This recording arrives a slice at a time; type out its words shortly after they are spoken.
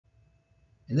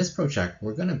In this project,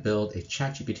 we're going to build a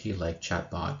ChatGPT-like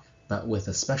chatbot, but with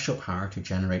a special power to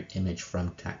generate image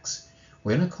from text.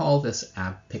 We're going to call this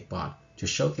app PickBot to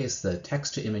showcase the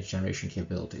text-to-image generation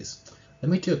capabilities. Let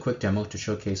me do a quick demo to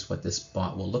showcase what this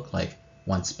bot will look like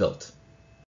once built.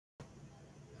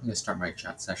 I'm going to start my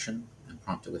chat session and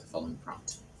prompt it with the following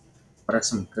prompt. What are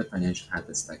some good financial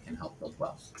habits that can help build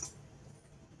wealth?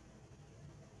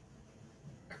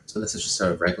 So this is just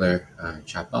a regular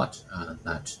chatbot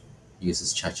that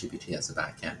uses ChatGPT as a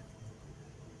backend.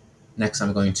 Next,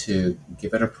 I'm going to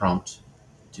give it a prompt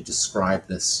to describe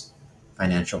this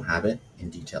financial habit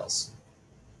in details.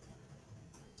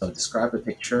 So describe a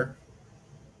picture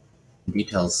in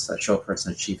details that show a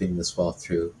person achieving this wealth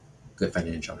through good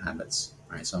financial habits.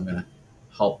 All right, so I'm going to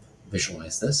help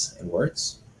visualize this in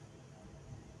words.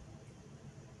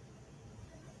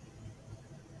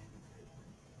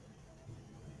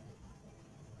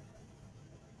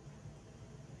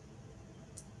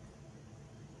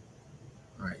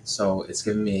 All right, so it's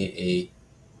giving me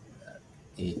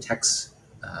a text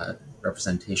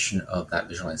representation of that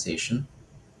visualization.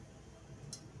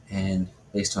 And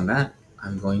based on that,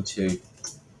 I'm going to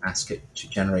ask it to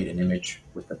generate an image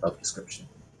with the above description.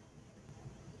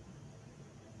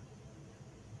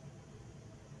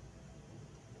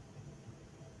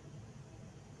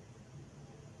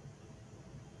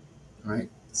 All right,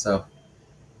 so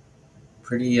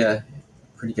pretty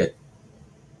good.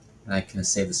 And I can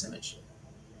save this image.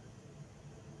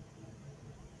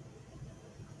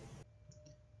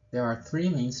 There are three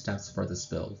main steps for this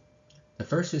build. The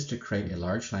first is to create a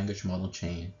large language model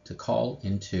chain to call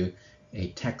into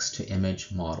a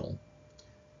text-to-image model.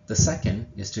 The second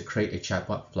is to create a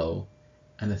chatbot flow.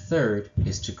 And the third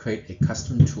is to create a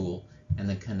custom tool and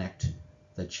then connect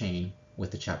the chain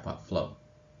with the chatbot flow.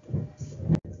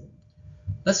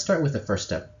 Let's start with the first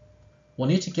step. We'll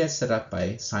need to get set up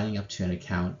by signing up to an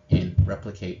account in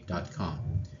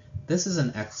replicate.com. This is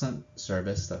an excellent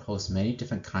service that hosts many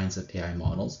different kinds of AI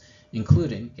models,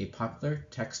 including a popular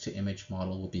text-to-image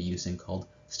model we'll be using called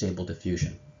Stable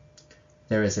Diffusion.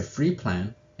 There is a free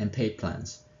plan and paid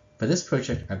plans. For this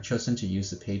project, I've chosen to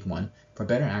use the paid one for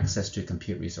better access to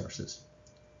compute resources.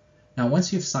 Now,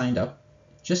 once you've signed up,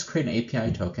 just create an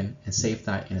API token and save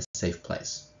that in a safe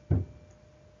place.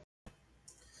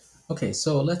 Okay,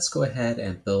 so let's go ahead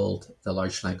and build the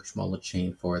large language model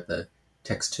chain for the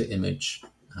text-to-image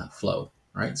flow.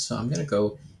 All right, so I'm going to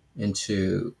go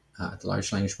into the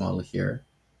large language model here,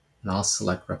 and I'll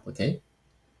select replicate.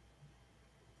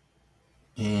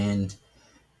 And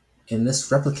in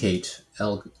this replicate,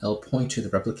 I'll point to the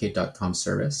replicate.com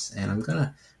service, and I'm going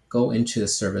to go into the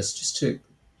service just to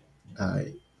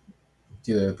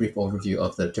do a brief overview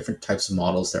of the different types of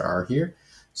models there are here.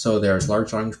 So there's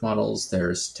large language models,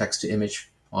 there's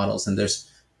text-to-image models, and there's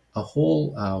a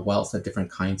whole wealth of different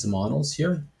kinds of models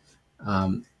here.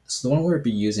 So the one we'll be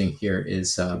using here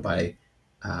is by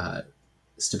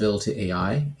Stability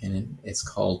AI, and it's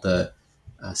called the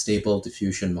Stable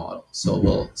Diffusion model. So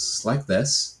we'll select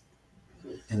this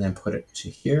and then put it to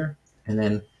here. And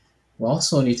then we'll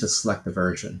also need to select the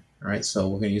version. All right, so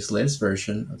we're going to use the latest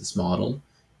version of this model.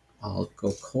 I'll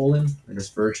go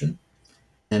latest version.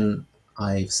 And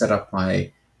I've set up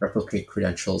my replicate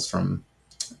credentials from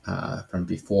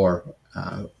before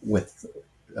with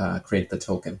create the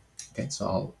token. Okay, so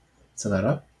I'll set that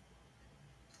up.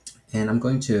 And I'm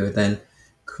going to then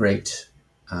create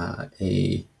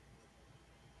a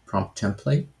prompt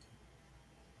template.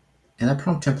 And that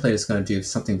prompt template is going to do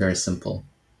something very simple.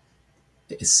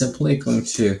 It's simply going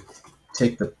to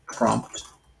take the prompt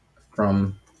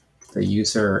from the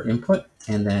user input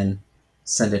and then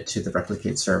send it to the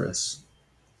replicate service.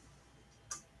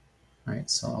 All right,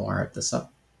 so I'll wire this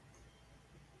up.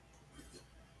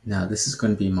 Now this is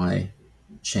going to be my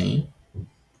chain,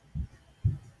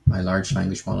 my large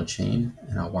language model chain,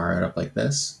 and I'll wire it up like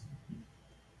this.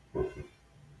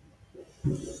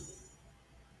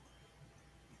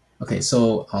 Okay,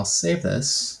 so I'll save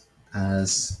this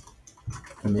as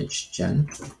image gen.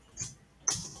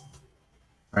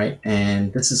 Right,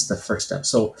 and this is the first step.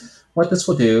 So what this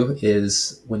will do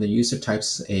is when the user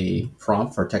types a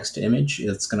prompt for text to image,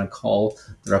 it's going to call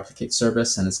the replicate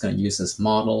service, and it's going to use this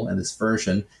model and this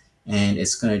version, and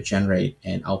it's going to generate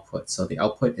an output. So the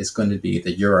output is going to be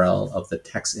the URL of the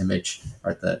text image,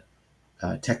 or the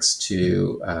text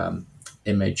to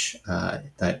image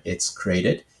that it's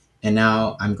created. And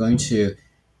now I'm going to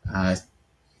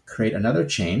create another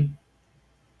chain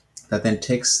that then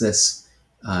takes this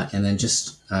and then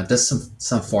just does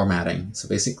some formatting. So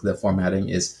basically the formatting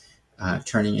is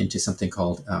turning into something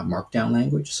called markdown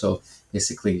language. So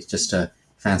basically just a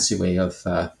fancy way of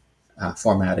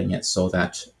formatting it so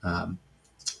that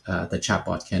the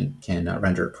chatbot can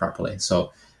render it properly.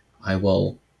 So I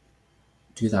will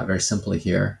do that very simply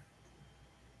here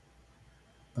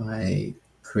by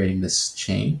creating this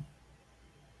chain.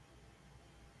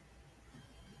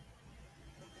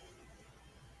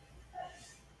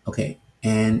 Okay,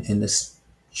 and in this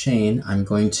chain, I'm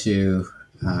going to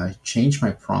change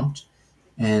my prompt.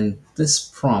 And this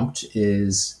prompt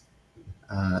is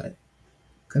going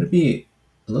to be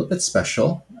a little bit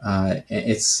special.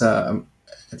 It's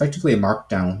effectively a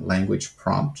markdown language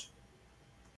prompt.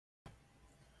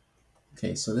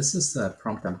 Okay, so this is the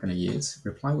prompt I'm going to use.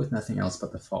 Reply with nothing else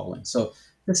but the following. So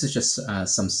this is just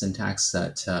some syntax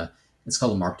that it's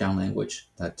called a markdown language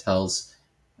that tells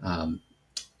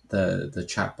the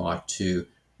chatbot to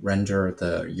render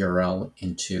the URL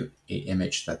into an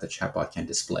image that the chatbot can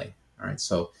display. All right,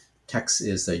 so text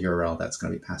is the URL that's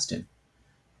going to be passed in.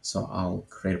 So I'll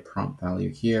create a prompt value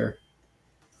here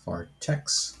for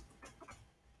text.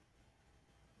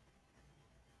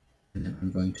 And then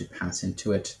I'm going to pass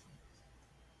into it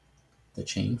the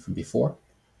chain from before.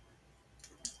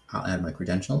 I'll add my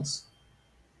credentials,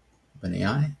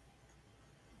 OpenAI,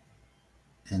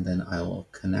 and then I will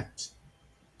connect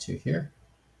to here.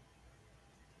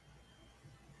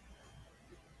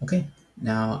 Okay,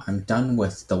 now I'm done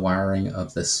with the wiring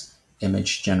of this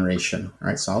image generation. All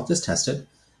right, so I'll just test it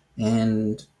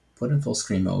and put in full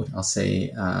screen mode. I'll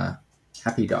say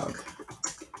happy dog,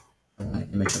 an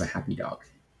image of a happy dog.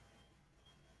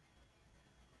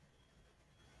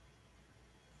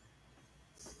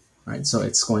 All right, so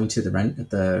it's going to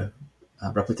the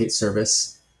replicate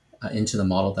service into the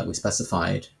model that we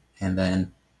specified, and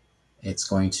then it's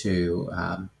going to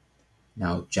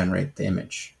now generate the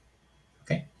image.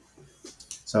 Okay,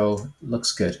 so it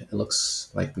looks good. It looks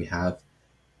like we have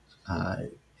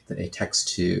a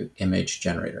text-to-image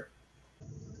generator.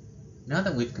 Now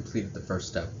that we've completed the first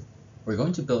step, we're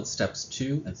going to build steps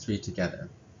 2 and 3 together.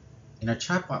 In our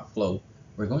chatbot flow,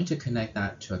 we're going to connect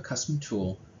that to a custom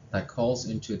tool that calls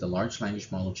into the large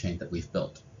language model chain that we've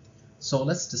built. So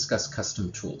let's discuss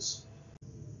custom tools.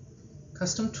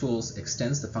 Custom tools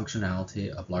extends the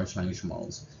functionality of large language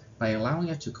models by allowing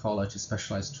it to call out to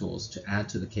specialized tools to add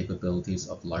to the capabilities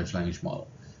of the large language model.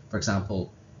 For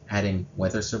example, adding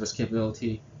weather service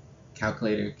capability,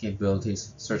 calculator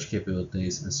capabilities, search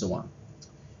capabilities, and so on.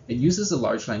 It uses the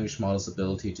large language model's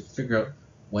ability to figure out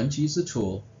when to use the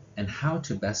tool and how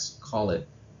to best call it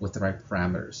with the right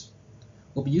parameters.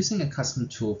 We'll be using a custom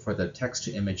tool for the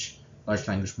text-to-image large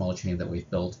language model chain that we've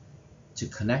built to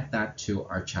connect that to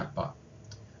our chatbot.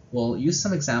 We'll use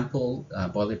some example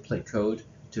boilerplate code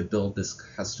to build this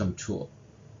custom tool.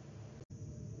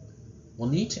 We'll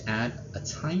need to add a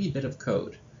tiny bit of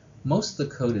code. Most of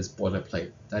the code is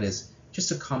boilerplate, that is,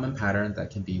 just a common pattern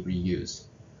that can be reused.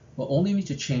 We'll only need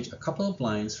to change a couple of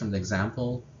lines from the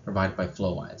example provided by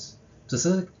Flowise.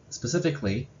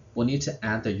 Specifically, we'll need to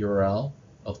add the URL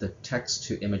of the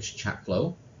text-to-image chat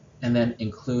flow, and then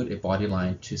include a body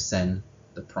line to send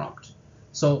the prompt.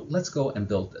 So let's go and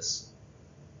build this.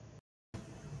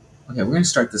 Okay, we're going to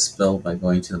start this build by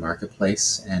going to the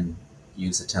marketplace and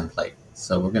use a template.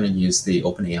 So we're going to use the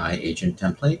OpenAI agent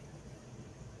template,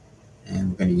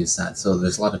 and we're going to use that. So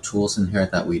there's a lot of tools in here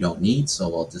that we don't need, so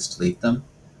we'll just delete them.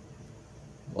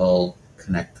 We'll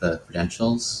connect the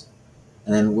credentials,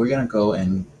 and then we're going to go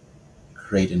and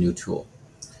create a new tool.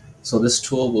 So this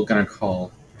tool we're going to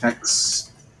call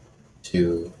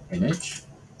text-to-image.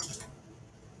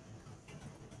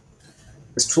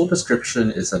 This tool description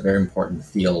is a very important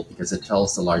field because it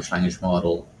tells the large language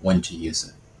model when to use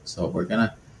it. So we're going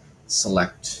to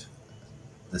select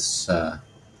this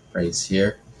phrase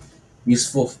here,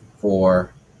 useful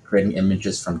for creating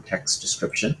images from text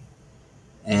description.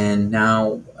 And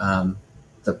now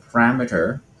the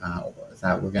parameter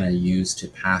that we're going to use to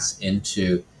pass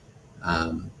into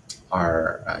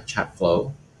our chat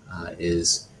flow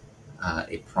is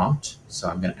a prompt. So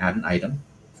I'm going to add an item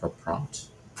for prompt.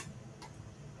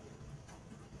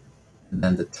 And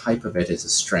then the type of it is a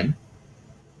string.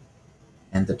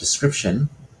 And the description,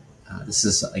 this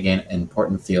is, again, an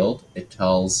important field. It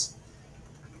tells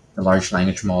the large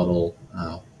language model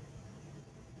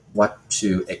what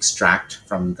to extract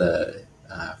from the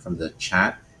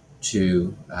chat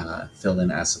to fill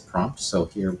in as a prompt. So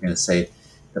here we're going to say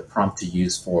the prompt to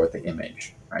use for the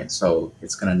image, right? So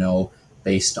it's going to know,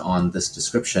 based on this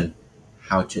description,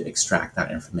 how to extract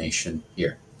that information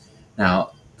here.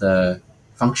 Now, the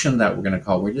function that we're going to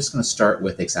call, we're just going to start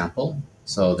with example.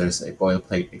 So there's a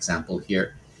boilerplate example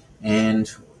here, and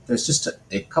there's just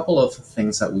a couple of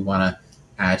things that we want to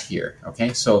add here.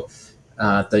 Okay, so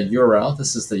the URL,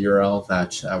 this is the URL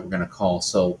that we're going to call.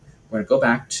 So we're going to go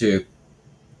back to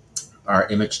our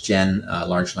image gen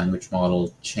large language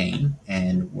model chain,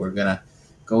 and we're gonna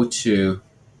go to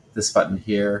this button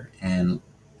here and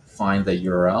find the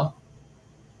URL.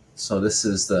 So this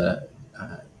is the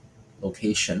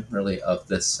location really of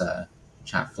this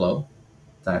chat flow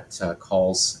that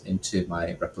calls into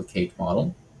my replicate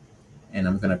model, and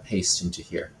I'm going to paste into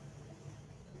here.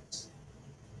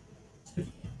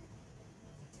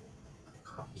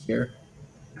 Copy here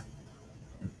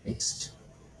and paste.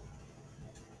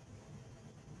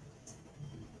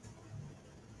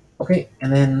 Okay,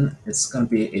 and then it's going to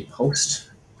be a post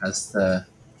as the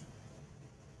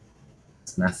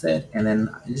method, and then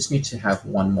I just need to have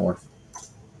one more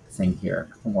thing here,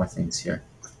 a couple more things here.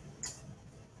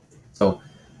 So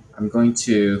I'm going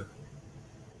to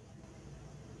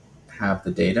have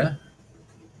the data.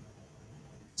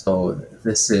 So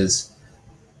this is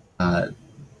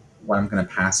what I'm going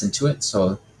to pass into it.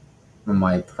 So from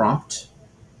my prompt,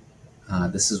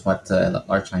 this is what the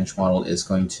large language model is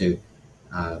going to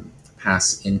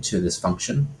pass into this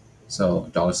function. So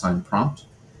 $prompt.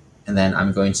 And then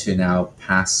I'm going to now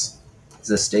pass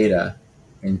this data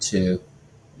into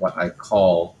what I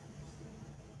call,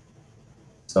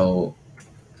 so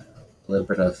a little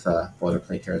bit of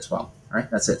boilerplate here as well. All right,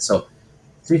 that's it. So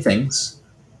 3 things: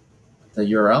 the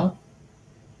URL,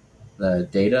 the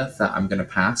data that I'm going to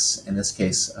pass, in this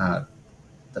case,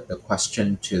 the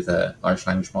question to the large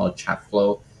language model chat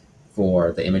flow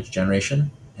for the image generation,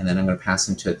 and then I'm going to pass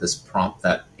into this prompt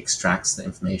that extracts the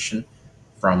information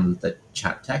from the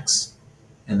chat text,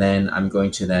 and then I'm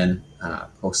going to then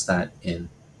post that in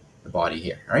the body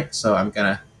here. All right, so I'm going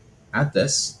to add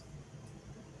this.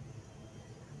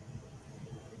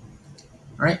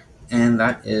 All right, and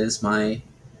that is my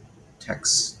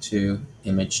text to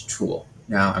image tool.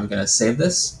 Now I'm going to save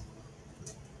this.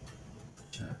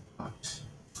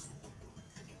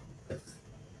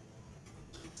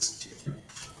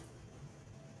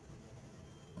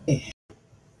 Okay,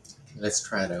 let's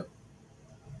try it out.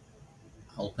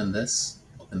 Open this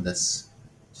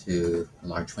to a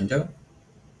large window,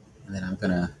 and then I'm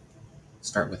going to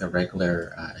start with a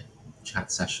regular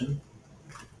chat session.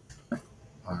 What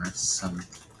are some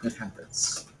good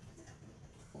habits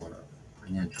for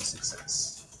financial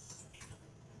success?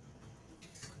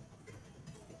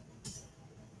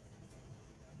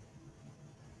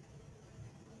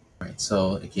 All right,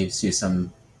 so it gives you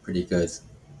some pretty good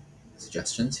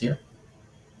suggestions here.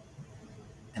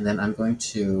 And then I'm going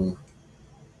to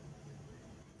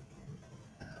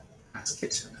ask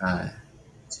it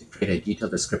to create a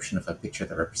detailed description of a picture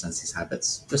that represents these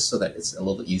habits, just so that it's a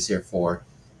little bit easier for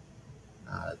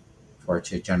it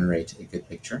to generate a good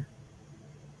picture.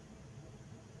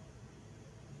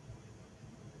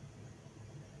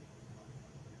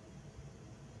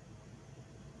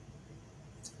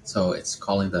 So it's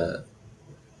calling the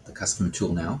custom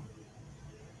tool now,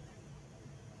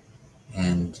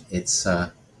 and it's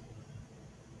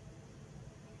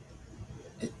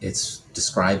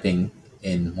describing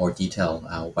in more detail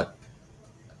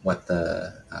what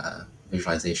the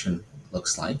visualization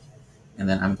looks like. And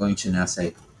then I'm going to now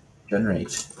say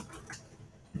generate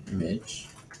an image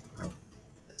of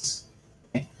this.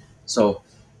 Okay, so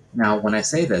now when I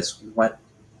say this, what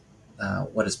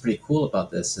is pretty cool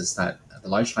about this is that the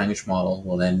large language model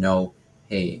will then know,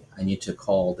 hey, I need to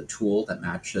call the tool that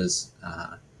matches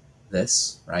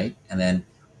this, right? And then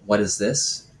what is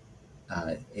this?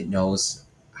 It knows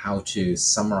how to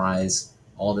summarize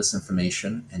all this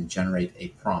information and generate a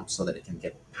prompt so that it can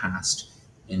get passed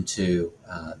into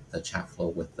the chat flow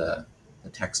with the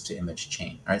text to image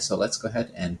chain. All right, so let's go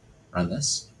ahead and run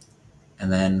this.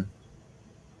 And then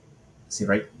see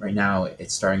right now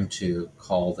it's starting to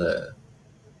call the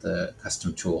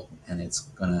custom tool, and it's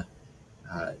gonna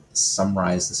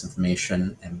summarize this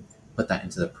information and put that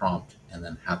into the prompt, and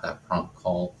then have that prompt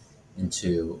call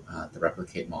into the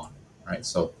replicate model. Right,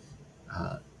 so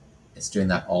it's doing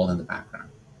that all in the background.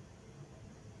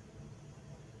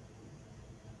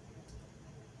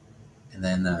 And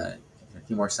then in a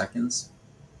few more seconds,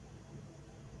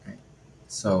 right,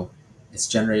 so it's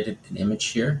generated an image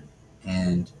here,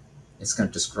 and it's going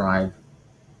to describe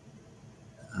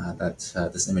that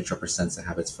this image represents the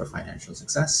habits for financial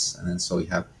success. And then so we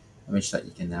have an image that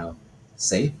you can now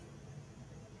save.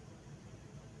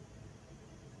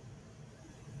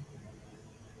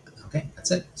 Okay,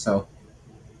 that's it. So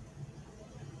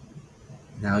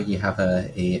now you have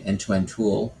a end-to-end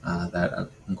tool that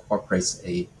incorporates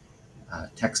a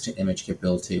text-to-image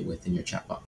capability within your chatbot.